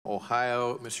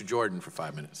Ohio, Mr. Jordan, for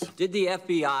 5 minutes. Did the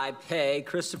FBI pay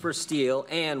Christopher Steele,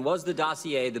 and was the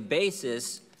dossier the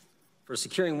basis for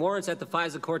securing warrants at the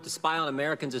FISA court to spy on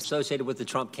Americans associated with the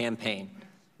Trump campaign?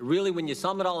 Really, when you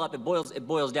sum it all up, it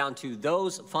boils down to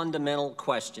those fundamental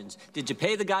questions. Did you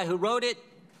pay the guy who wrote it?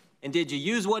 And did you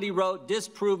use what he wrote,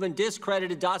 disproven,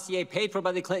 discredited dossier paid for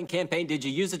by the Clinton campaign? Did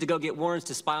you use it to go get warrants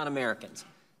to spy on Americans?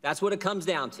 That's what it comes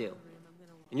down to.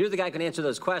 And you're the guy who can answer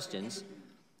those questions.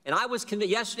 And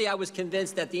yesterday I was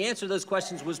convinced that the answer to those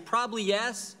questions was probably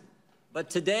yes.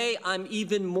 But today I'm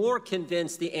even more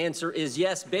convinced the answer is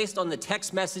yes, based on the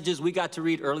text messages we got to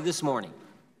read early this morning.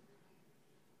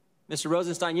 Mr.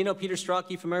 Rosenstein, you know Peter Strzok?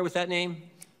 You familiar with that name?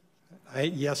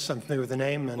 Yes, I'm familiar with the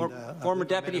name. And, former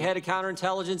deputy head of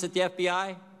counterintelligence at the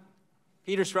FBI?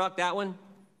 Peter Strzok, that one?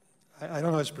 I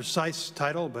don't know his precise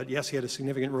title, but yes, he had a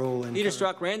significant role in... Peter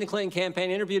Strzok ran the Clinton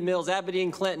campaign, interviewed Mills,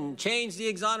 Abedin, Clinton, changed the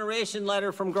exoneration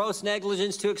letter from gross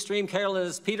negligence to extreme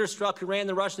carelessness. Peter Strzok, who ran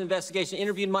the Russian investigation,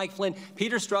 interviewed Mike Flynn.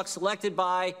 Peter Strzok selected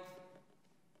by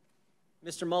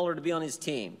Mr. Mueller to be on his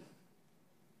team.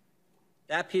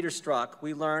 That Peter Strzok,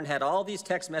 we learned, had all these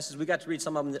text messages. We got to read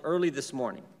some of them early this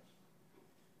morning.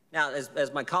 Now,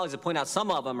 as my colleagues have pointed out, some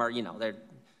of them are, they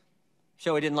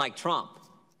show he didn't like Trump.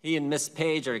 He and Miss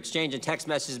Page are exchanging text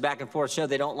messages back and forth, show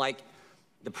they don't like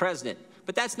the president.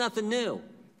 But that's nothing new.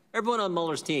 Everyone on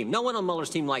Mueller's team, no one on Mueller's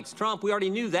team likes Trump. We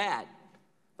already knew that.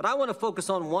 But I want to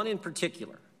focus on one in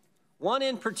particular. One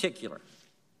in particular.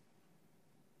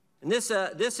 And this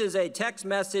is a text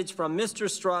message from Mr.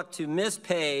 Strzok to Miss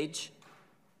Page,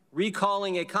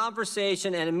 recalling a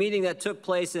conversation and a meeting that took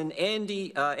place in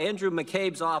Andrew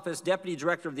McCabe's office, Deputy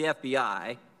Director of the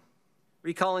FBI,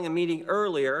 recalling a meeting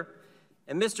earlier.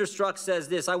 And Mr. Strzok says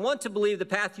this: I want to believe the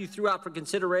path you threw out for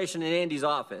consideration in Andy's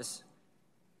office.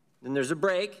 Then there's a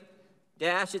break,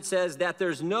 dash, it says that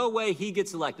there's no way he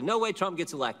gets elected, no way Trump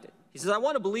gets elected. He says, I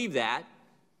want to believe that.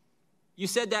 You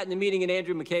said that in the meeting in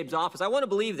Andrew McCabe's office. I want to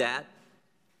believe that.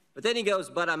 But then he goes,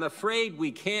 but I'm afraid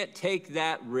we can't take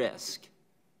that risk.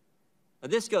 Now,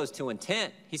 this goes to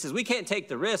intent. He says, we can't take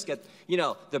the risk.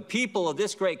 The people of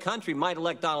this great country might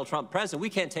elect Donald Trump president. We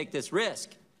can't take this risk.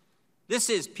 This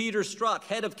is Peter Strzok,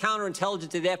 head of counterintelligence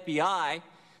at the FBI.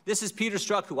 This is Peter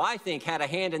Strzok, who I think had a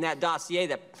hand in that dossier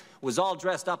that was all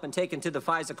dressed up and taken to the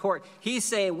FISA court. He's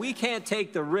saying we can't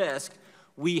take the risk.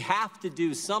 We have to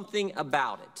do something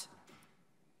about it.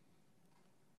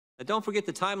 Now, don't forget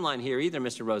the timeline here either,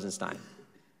 Mr. Rosenstein.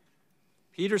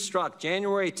 Peter Strzok,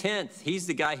 January 10th, he's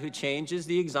the guy who changes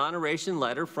the exoneration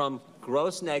letter from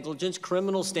gross negligence,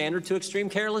 criminal standard, to extreme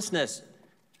carelessness.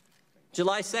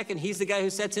 July 2nd, he's the guy who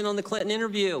sets in on the Clinton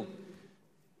interview.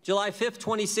 July 5th,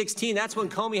 2016, that's when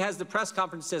Comey has the press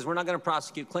conference and says, we're not going to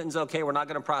prosecute. Clinton's okay, we're not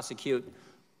going to prosecute.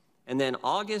 And then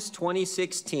August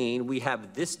 2016, we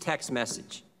have this text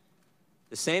message.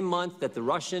 The same month that the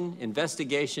Russian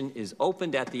investigation is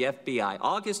opened at the FBI,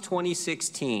 August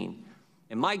 2016.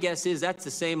 And my guess is that's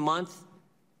the same month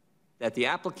that the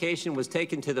application was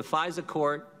taken to the FISA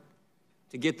court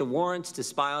to get the warrants to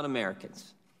spy on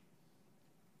Americans.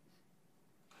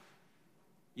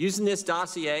 Using this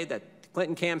dossier that the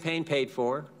Clinton campaign paid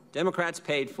for, Democrats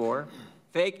paid for,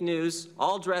 fake news,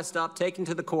 all dressed up, taken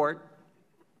to the court.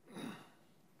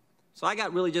 So I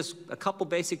got really just a couple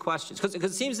basic questions. Because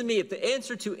it seems to me if the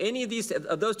answer to any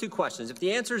of those two questions, if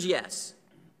the answer is yes,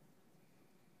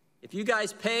 if you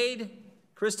guys paid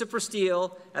Christopher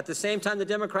Steele at the same time the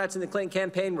Democrats in the Clinton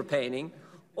campaign were paying,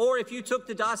 or if you took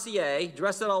the dossier,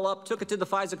 dressed it all up, took it to the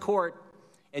FISA court,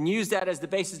 and used that as the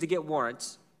basis to get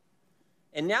warrants,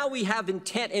 and now we have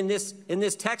intent in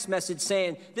this text message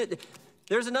saying,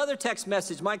 there's another text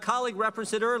message, my colleague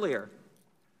referenced it earlier,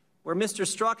 where Mr.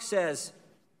 Strzok says,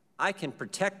 I can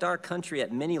protect our country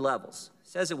at many levels.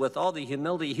 Says it with all the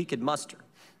humility he could muster.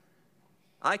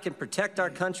 I can protect our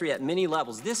country at many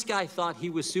levels. This guy thought he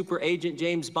was Super Agent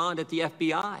James Bond at the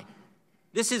FBI.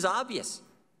 This is obvious.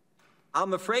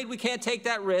 I'm afraid we can't take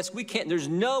that risk. There's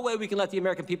no way we can let the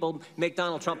American people make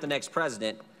Donald Trump the next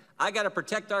president. I got to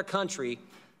protect our country.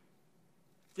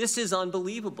 This is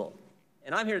unbelievable.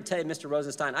 And I'm here to tell you, Mr.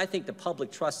 Rosenstein, I think the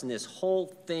public trust in this whole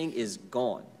thing is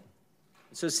gone.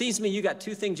 So it seems to me you got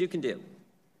two things you can do.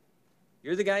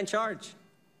 You're the guy in charge.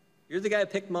 You're the guy who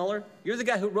picked Mueller. You're the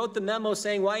guy who wrote the memo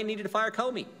saying why he needed to fire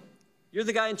Comey. You're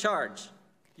the guy in charge.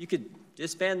 You could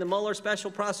disband the Mueller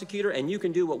special prosecutor, and you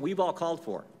can do what we've all called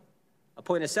for.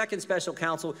 Appoint a second special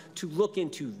counsel to look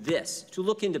into this, to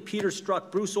look into Peter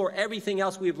Strzok, Bruce Orr, everything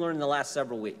else we've learned in the last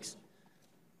several weeks.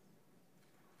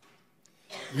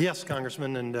 Yes,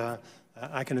 Congressman, and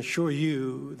I can assure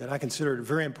you that I consider it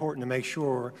very important to make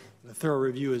sure the thorough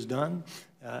review is done.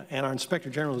 and our Inspector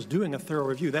General is doing a thorough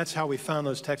review. That's how we found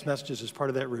those text messages as part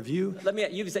of that review.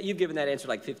 You've given that answer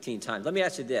like 15 times. Let me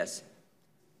ask you this.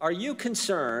 Are you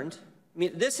concerned? I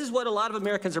mean, this is what a lot of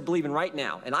Americans are believing right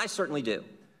now, and I certainly do,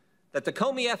 that the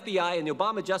Comey FBI and the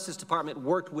Obama Justice Department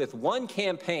worked with one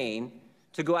campaign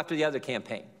to go after the other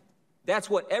campaign. That's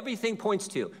what everything points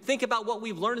to. Think about what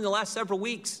we've learned in the last several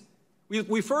weeks.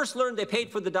 We first learned they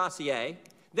paid for the dossier.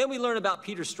 Then we learned about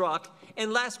Peter Strzok.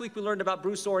 And last week we learned about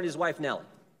Bruce Orr and his wife, Nellie.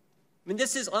 I mean,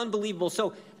 this is unbelievable.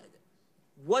 So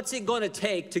what's it going to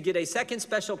take to get a second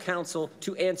special counsel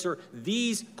to answer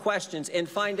these questions and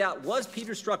find out, was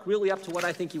Peter Strzok really up to what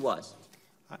I think he was?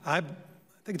 I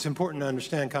think it's important to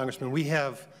understand, Congressman, we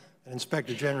have an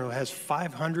Inspector General who has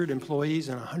 500 employees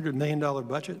and a $100 million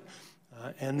budget.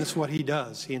 And this is what he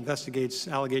does. He investigates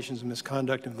allegations of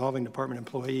misconduct involving department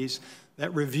employees.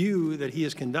 That review that he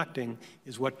is conducting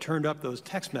is what turned up those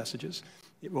text messages.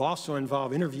 It will also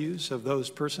involve interviews of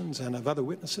those persons and of other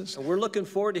witnesses. And we're looking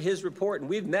forward to his report, and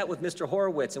we've met with Mr.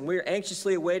 Horowitz, and we're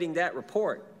anxiously awaiting that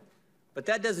report. But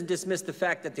that doesn't dismiss the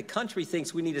fact that the country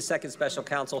thinks we need a second special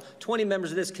counsel. 20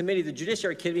 members of this committee, the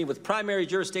Judiciary Committee with primary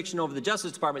jurisdiction over the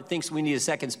Justice Department, thinks we need a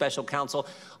second special counsel.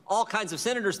 All kinds of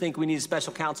senators think we need a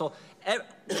special counsel. I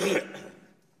mean,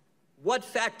 what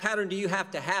fact pattern do you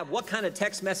have to have? What kind of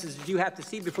text messages do you have to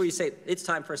see before you say it's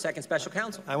time for a second special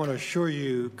counsel? I want to assure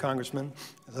you, Congressman,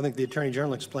 as I think the Attorney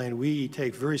General explained, we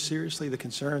take very seriously the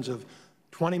concerns of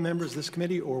 20 members of this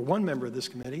committee or one member of this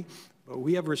committee. But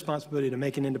we have a responsibility to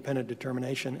make an independent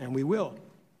determination, and we will.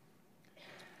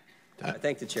 I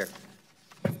thank the chair.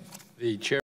 The chair.